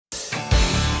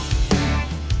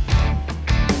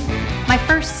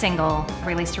first single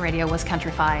released to radio was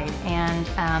Countrified, and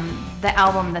the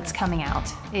album that's coming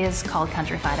out is called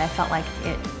Countrified. I felt like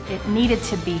it needed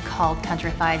to be called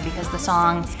Countrified because the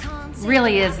song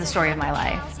really is the story of my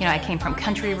life. You know, I came from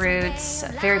country roots,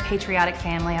 a very patriotic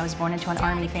family. I was born into an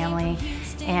Army family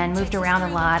and moved around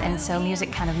a lot, and so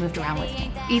music kind of moved around with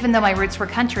me. Even though my roots were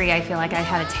country, I feel like I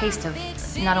had a taste of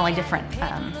not only different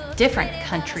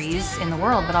countries in the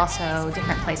world, but also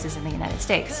different places in the United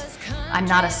States. I'm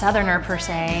not a Southerner per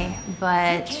se,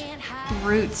 but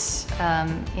roots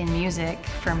in music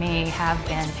for me have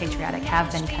been patriotic,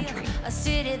 have been country. A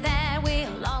city that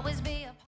will always be